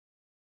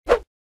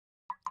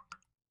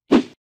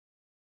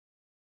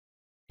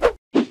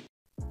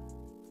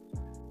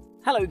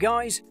Hello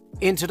guys,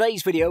 in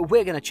today's video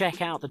we're going to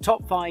check out the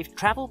top 5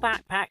 travel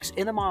backpacks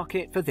in the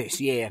market for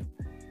this year.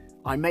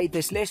 I made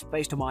this list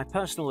based on my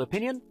personal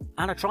opinion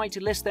and I tried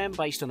to list them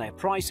based on their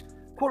price,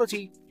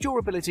 quality,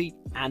 durability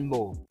and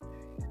more.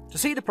 To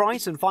see the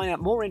price and find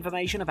out more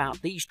information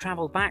about these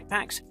travel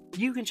backpacks,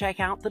 you can check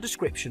out the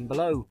description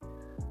below.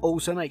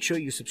 Also make sure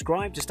you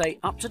subscribe to stay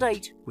up to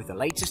date with the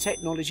latest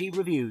technology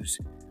reviews.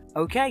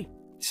 Okay,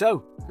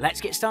 so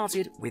let's get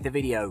started with the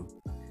video.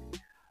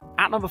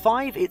 At number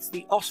 5, it's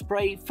the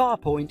Osprey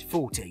Farpoint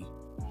 40.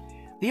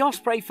 The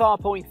Osprey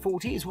Farpoint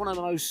 40 is one of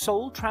the most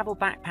sold travel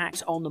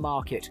backpacks on the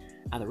market,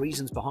 and the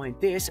reasons behind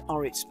this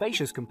are its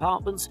spacious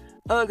compartments,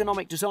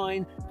 ergonomic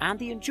design, and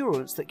the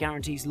endurance that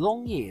guarantees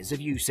long years of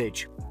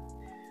usage.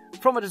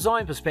 From a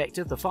design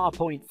perspective, the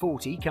Farpoint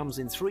 40 comes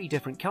in 3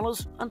 different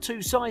colours and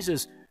 2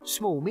 sizes,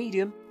 small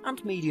medium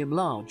and medium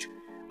large.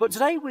 But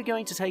today we're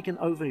going to take an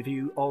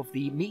overview of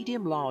the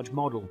medium large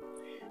model.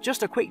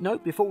 Just a quick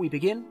note before we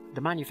begin, the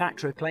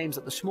manufacturer claims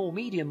that the small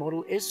medium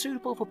model is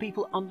suitable for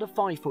people under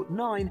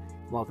 5'9",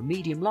 while the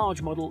medium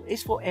large model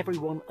is for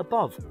everyone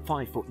above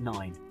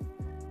 5'9".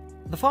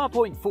 The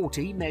Farpoint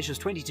 40 measures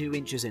 22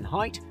 inches in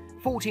height,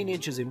 14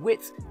 inches in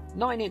width,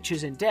 9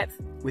 inches in depth,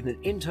 with an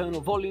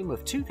internal volume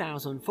of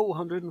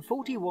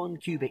 2,441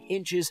 cubic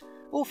inches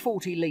or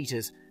 40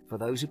 litres for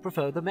those who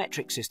prefer the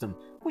metric system,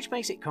 which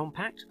makes it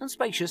compact and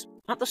spacious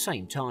at the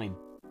same time.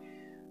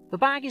 The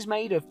bag is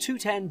made of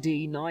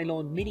 210D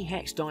nylon mini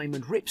hex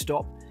diamond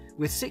ripstop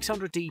with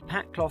 600D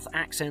pack cloth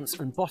accents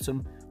and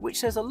bottom, which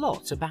says a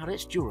lot about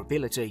its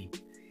durability.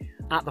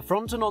 At the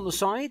front and on the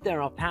side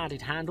there are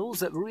padded handles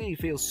that really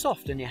feel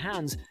soft in your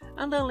hands,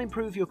 and they'll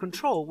improve your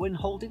control when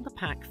holding the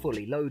pack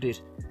fully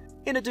loaded.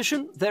 In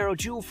addition, there are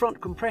dual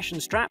front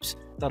compression straps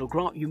that'll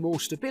grant you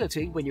more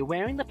stability when you're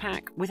wearing the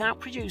pack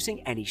without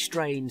producing any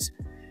strains.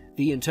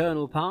 The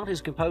internal part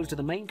is composed of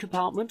the main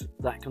compartment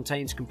that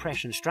contains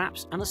compression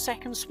straps and a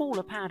second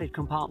smaller padded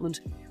compartment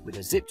with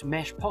a zipped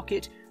mesh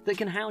pocket that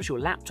can house your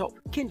laptop,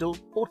 Kindle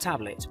or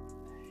tablet.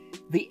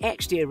 The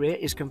exterior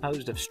is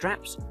composed of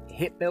straps,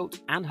 hip belt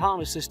and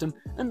harness system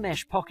and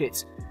mesh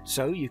pockets,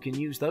 so you can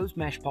use those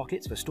mesh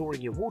pockets for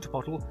storing your water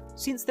bottle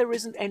since there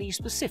isn't any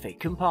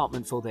specific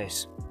compartment for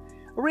this.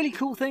 A really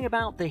cool thing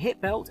about the hip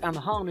belt and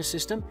the harness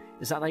system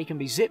is that they can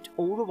be zipped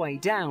all the way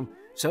down,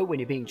 so when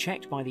you're being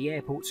checked by the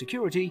airport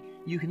security,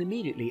 you can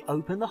immediately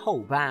open the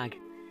whole bag.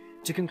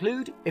 To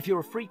conclude, if you're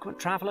a frequent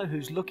traveller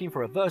who's looking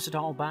for a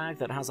versatile bag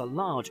that has a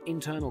large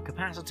internal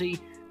capacity,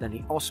 then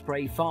the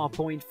Osprey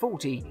Farpoint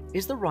 40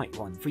 is the right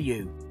one for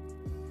you.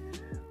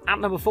 At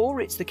number 4,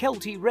 it's the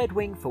Kelty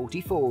Redwing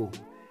 44.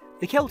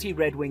 The Kelty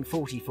Redwing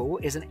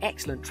 44 is an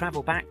excellent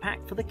travel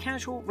backpack for the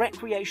casual,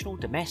 recreational,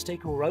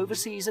 domestic or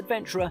overseas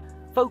adventurer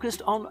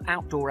focused on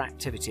outdoor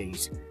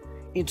activities.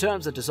 In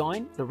terms of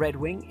design, the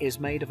Redwing is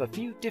made of a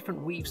few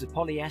different weaves of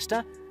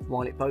polyester,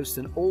 while it boasts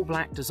an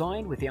all-black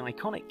design with the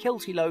iconic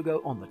Kelty logo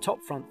on the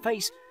top front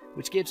face,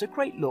 which gives a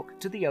great look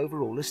to the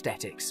overall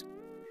aesthetics.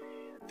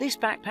 This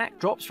backpack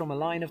drops from a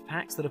line of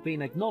packs that have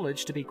been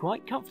acknowledged to be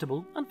quite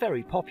comfortable and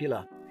very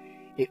popular.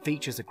 It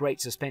features a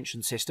great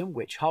suspension system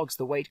which hugs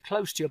the weight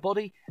close to your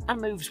body and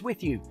moves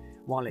with you,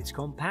 while it's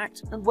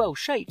compact and well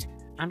shaped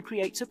and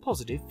creates a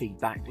positive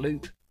feedback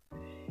loop.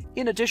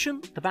 In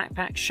addition, the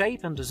backpack's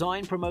shape and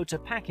design promote a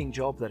packing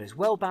job that is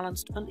well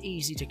balanced and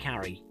easy to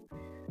carry.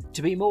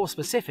 To be more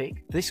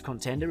specific, this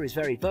contender is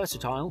very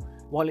versatile,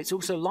 while it's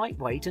also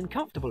lightweight and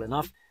comfortable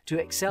enough to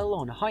excel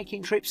on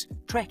hiking trips,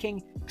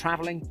 trekking,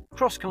 travelling,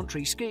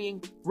 cross-country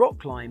skiing, rock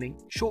climbing,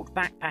 short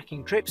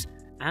backpacking trips,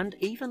 and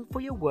even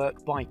for your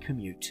work bike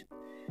commute.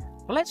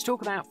 But let's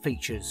talk about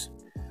features.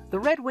 The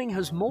Redwing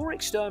has more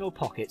external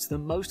pockets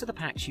than most of the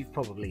packs you've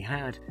probably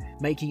had,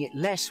 making it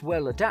less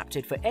well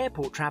adapted for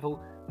airport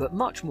travel but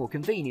much more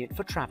convenient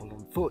for travel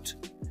on foot.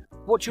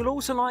 What you'll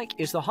also like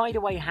is the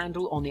hideaway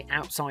handle on the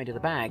outside of the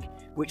bag,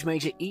 which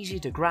makes it easy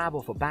to grab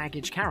off a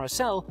baggage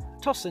carousel,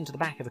 toss into the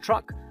back of a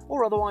truck,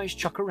 or otherwise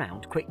chuck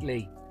around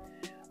quickly.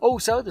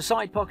 Also, the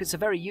side pockets are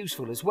very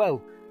useful as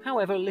well,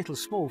 however a little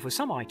small for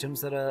some items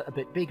that are a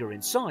bit bigger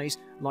in size,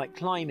 like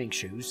climbing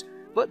shoes,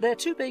 but they're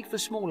too big for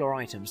smaller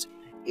items.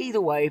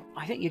 Either way,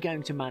 I think you're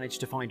going to manage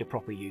to find a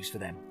proper use for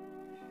them.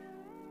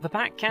 The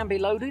pack can be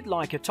loaded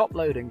like a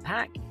top-loading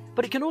pack,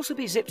 but it can also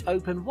be zipped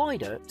open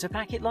wider to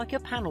pack it like a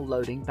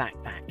panel-loading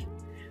backpack.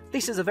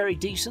 This is a very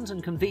decent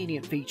and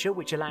convenient feature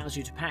which allows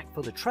you to pack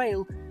for the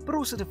trail, but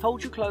also to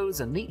fold your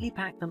clothes and neatly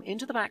pack them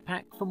into the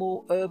backpack for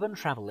more urban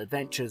travel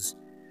adventures.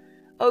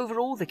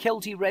 Overall, the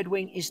Kelty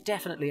Redwing is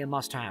definitely a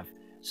must-have,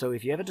 so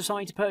if you ever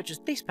decide to purchase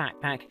this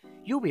backpack,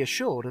 you'll be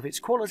assured of its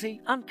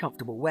quality and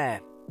comfortable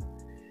wear.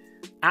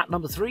 At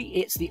number 3,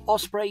 it's the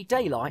Osprey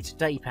Daylight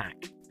Day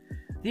Pack.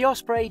 The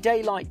Osprey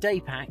Daylight Day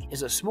Pack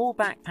is a small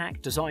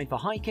backpack designed for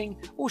hiking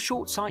or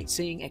short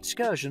sightseeing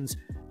excursions,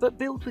 but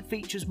built with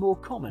features more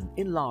common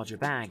in larger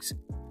bags.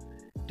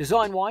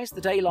 Design-wise,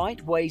 the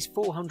Daylight weighs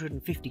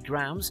 450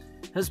 grams,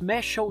 has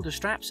mesh shoulder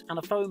straps and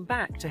a foam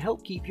back to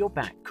help keep your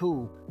back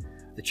cool.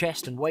 The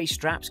chest and waist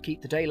straps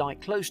keep the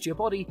Daylight close to your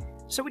body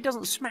so it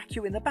doesn't smack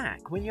you in the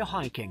back when you're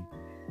hiking.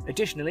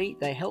 Additionally,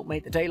 they help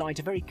make the Daylight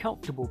a very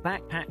comfortable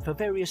backpack for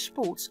various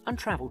sports and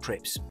travel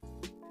trips.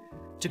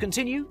 To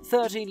continue,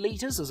 13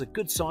 litres is a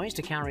good size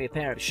to carry a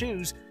pair of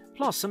shoes,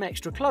 plus some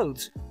extra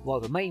clothes, while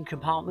the main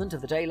compartment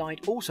of the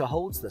Daylight also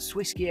holds the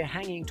Swissgear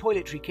hanging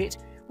toiletry kit,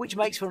 which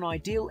makes for an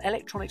ideal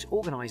electronics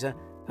organiser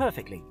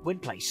perfectly when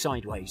placed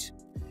sideways.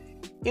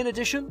 In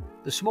addition,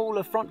 the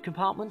smaller front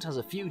compartment has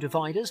a few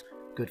dividers,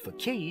 good for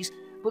keys,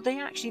 but they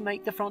actually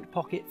make the front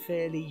pocket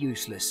fairly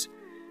useless.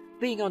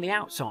 Being on the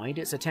outside,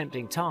 it's a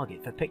tempting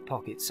target for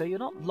pickpockets, so you're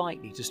not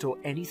likely to store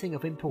anything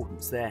of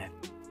importance there.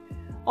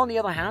 On the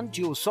other hand,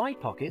 dual side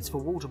pockets for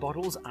water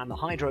bottles and the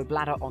hydro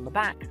bladder on the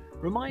back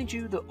remind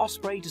you that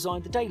Osprey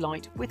designed the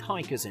Daylight with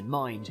hikers in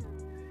mind.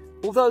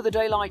 Although the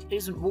Daylight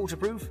isn't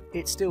waterproof,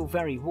 it's still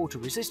very water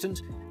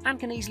resistant and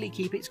can easily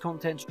keep its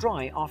contents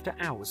dry after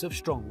hours of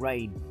strong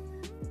rain.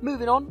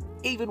 Moving on,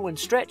 even when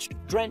stretched,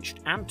 drenched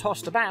and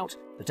tossed about,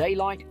 the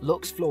Daylight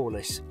looks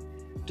flawless.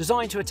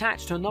 Designed to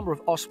attach to a number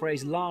of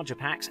Osprey's larger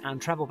packs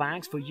and travel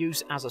bags for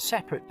use as a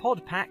separate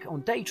pod pack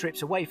on day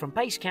trips away from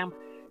base camp,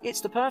 it's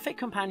the perfect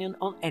companion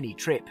on any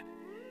trip.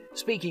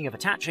 Speaking of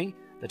attaching,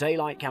 the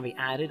Daylight can be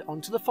added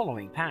onto the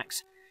following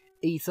packs: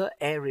 Ether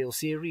Aerial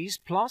Series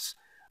Plus,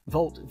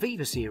 Volt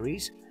Viva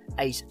Series,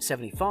 Ace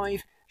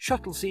 75,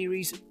 Shuttle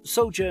Series,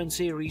 Sojourn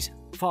Series,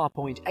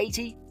 Farpoint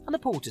 80 and the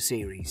Porter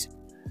Series.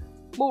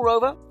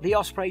 Moreover, the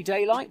Osprey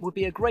Daylight would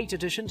be a great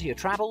addition to your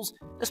travels,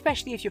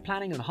 especially if you're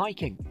planning on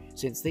hiking,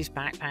 since this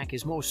backpack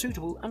is more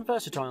suitable and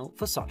versatile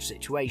for such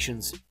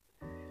situations.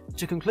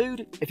 To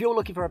conclude, if you're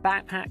looking for a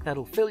backpack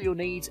that'll fill your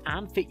needs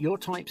and fit your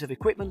types of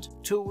equipment,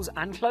 tools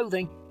and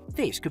clothing,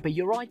 this could be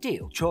your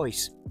ideal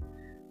choice.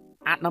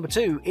 At number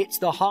 2, it's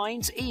the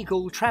Heinz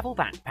Eagle Travel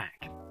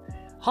Backpack.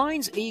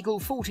 Heinz Eagle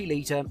 40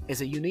 litre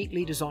is a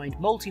uniquely designed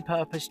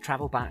multi-purpose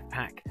travel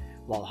backpack,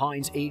 while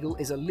Heinz Eagle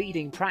is a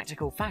leading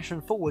practical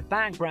fashion-forward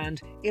bag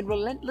brand in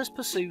relentless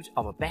pursuit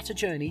of a better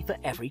journey for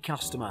every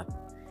customer.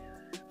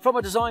 From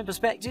a design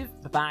perspective,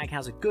 the bag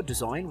has a good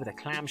design with a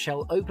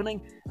clamshell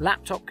opening,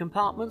 laptop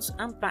compartments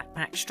and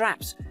backpack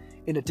straps.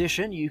 In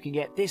addition, you can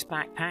get this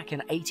backpack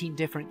in 18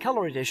 different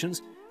colour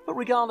editions, but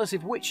regardless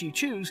of which you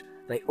choose,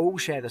 they all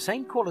share the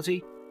same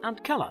quality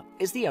and colour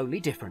is the only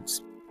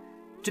difference.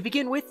 To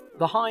begin with,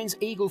 the Heinz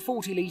Eagle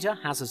 40 litre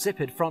has a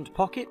zippered front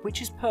pocket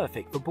which is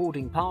perfect for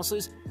boarding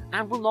passes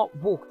and will not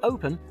walk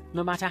open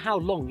no matter how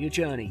long your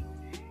journey.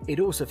 It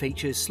also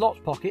features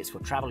slot pockets for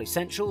travel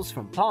essentials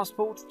from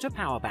passport to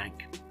power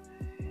bank.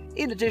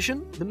 In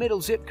addition, the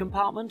middle zip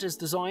compartment is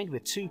designed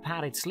with 2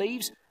 padded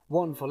sleeves,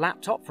 one for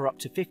laptop for up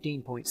to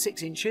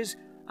 15.6 inches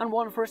and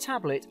one for a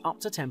tablet up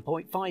to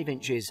 10.5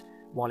 inches,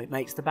 while it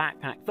makes the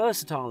backpack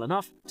versatile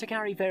enough to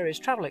carry various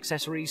travel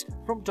accessories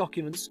from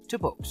documents to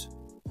books.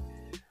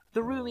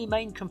 The roomy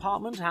main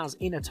compartment has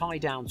inner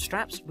tie-down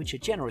straps which are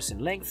generous in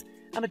length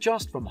and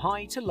adjust from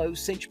high to low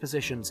cinch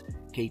positions,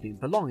 keeping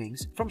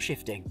belongings from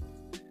shifting.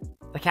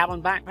 The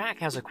cabin backpack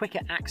has a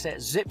quicker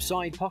access zip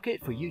side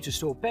pocket for you to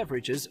store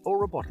beverages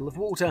or a bottle of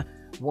water,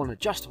 one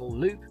adjustable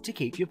loop to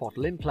keep your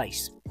bottle in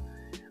place.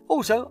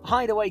 Also,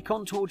 hideaway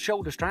contoured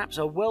shoulder straps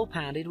are well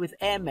padded with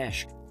air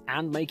mesh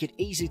and make it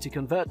easy to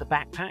convert the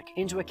backpack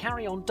into a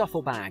carry-on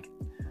duffel bag.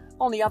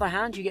 On the other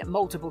hand, you get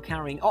multiple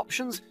carrying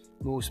options,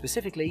 more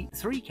specifically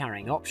 3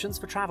 carrying options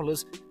for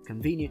travellers,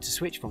 convenient to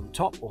switch from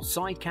top or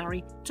side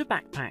carry to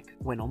backpack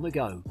when on the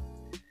go.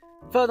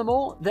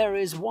 Furthermore, there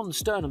is one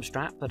sternum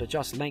strap that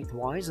adjusts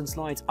lengthwise and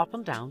slides up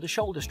and down the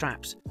shoulder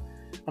straps.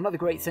 Another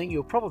great thing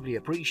you'll probably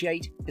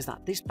appreciate is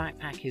that this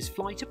backpack is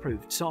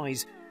flight-approved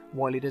size.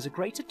 While it is a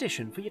great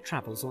addition for your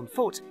travels on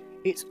foot,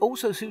 it's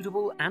also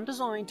suitable and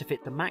designed to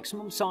fit the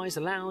maximum size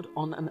allowed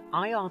on an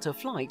IATA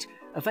flight,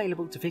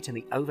 available to fit in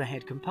the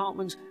overhead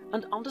compartment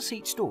and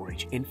under-seat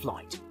storage in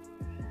flight.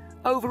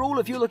 Overall,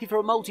 if you're looking for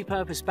a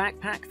multi-purpose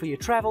backpack for your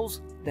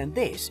travels, then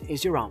this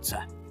is your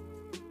answer.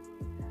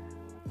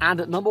 And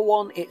at number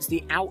 1, it's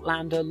the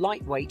Outlander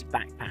Lightweight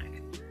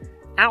Backpack.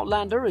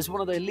 Outlander is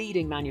one of the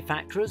leading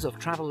manufacturers of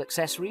travel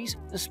accessories,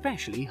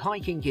 especially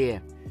hiking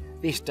gear.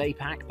 This day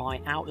pack by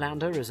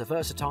Outlander is a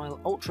versatile,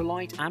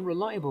 ultralight and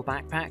reliable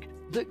backpack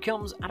that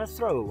comes at a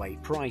throwaway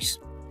price.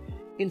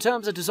 In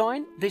terms of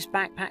design, this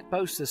backpack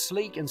boasts a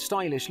sleek and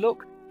stylish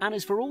look and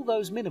is for all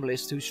those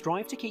minimalists who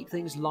strive to keep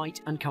things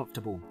light and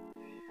comfortable.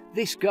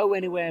 This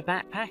go-anywhere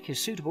backpack is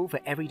suitable for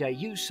everyday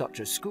use such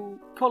as school,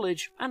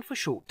 college and for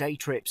short day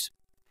trips.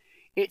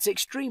 It's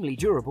extremely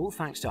durable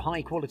thanks to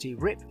high-quality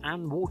rip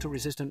and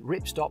water-resistant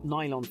ripstop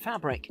nylon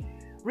fabric.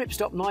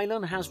 Ripstop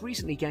nylon has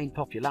recently gained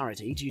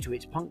popularity due to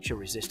its puncture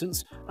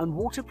resistance and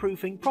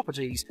waterproofing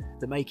properties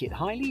that make it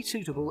highly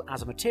suitable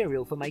as a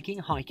material for making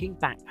hiking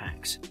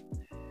backpacks.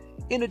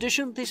 In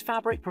addition, this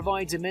fabric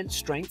provides immense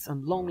strength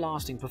and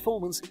long-lasting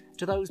performance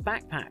to those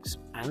backpacks,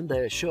 and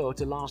they're sure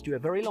to last you a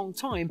very long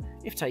time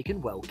if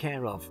taken well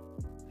care of.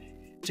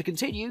 To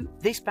continue,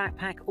 this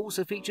backpack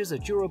also features a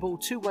durable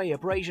 2-way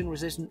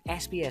abrasion-resistant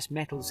SBS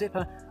metal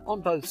zipper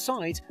on both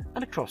sides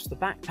and across the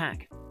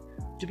backpack.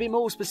 To be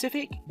more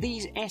specific,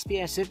 these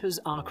SBS zippers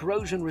are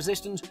corrosion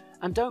resistant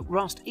and don't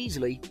rust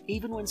easily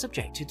even when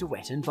subjected to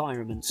wet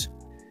environments.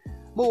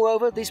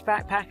 Moreover, this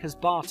backpack has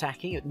bar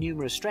tacking at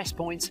numerous stress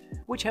points,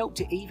 which help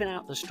to even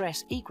out the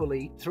stress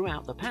equally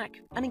throughout the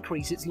pack and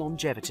increase its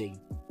longevity.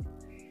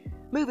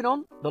 Moving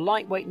on, the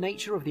lightweight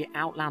nature of the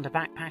Outlander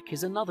backpack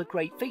is another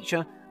great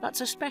feature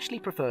that's especially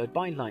preferred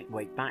by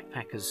lightweight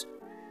backpackers.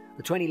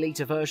 The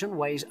 20-litre version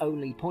weighs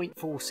only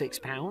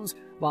 0.46 pounds,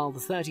 while the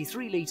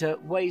 33-litre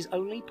weighs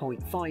only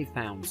 0.5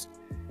 pounds.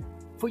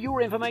 For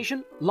your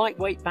information,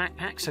 lightweight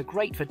backpacks are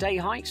great for day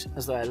hikes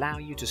as they allow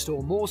you to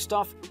store more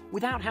stuff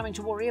without having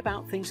to worry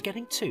about things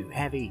getting too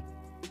heavy.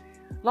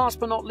 Last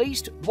but not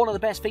least, one of the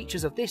best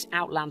features of this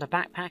Outlander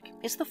backpack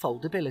is the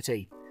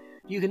foldability.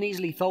 You can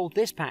easily fold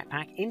this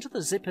backpack into the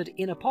zippered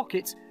inner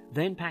pockets,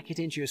 then pack it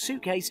into your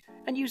suitcase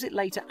and use it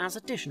later as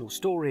additional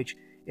storage.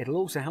 It'll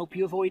also help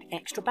you avoid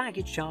extra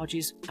baggage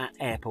charges at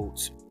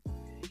airports.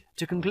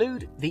 To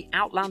conclude, the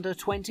Outlander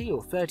 20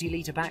 or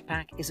 30-litre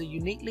backpack is a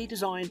uniquely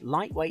designed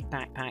lightweight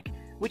backpack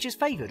which is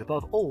favoured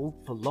above all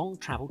for long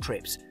travel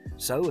trips.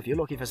 So if you're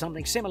looking for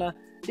something similar,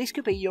 this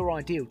could be your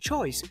ideal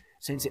choice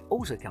since it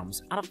also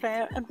comes at a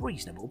fair and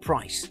reasonable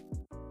price.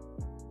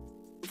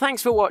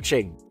 Thanks for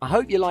watching. I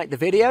hope you liked the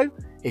video.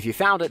 If you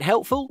found it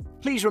helpful,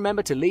 please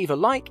remember to leave a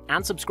like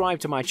and subscribe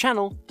to my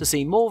channel to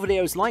see more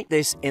videos like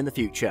this in the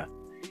future.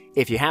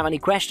 If you have any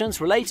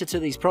questions related to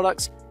these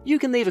products, you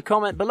can leave a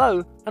comment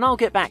below and I'll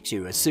get back to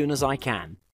you as soon as I can.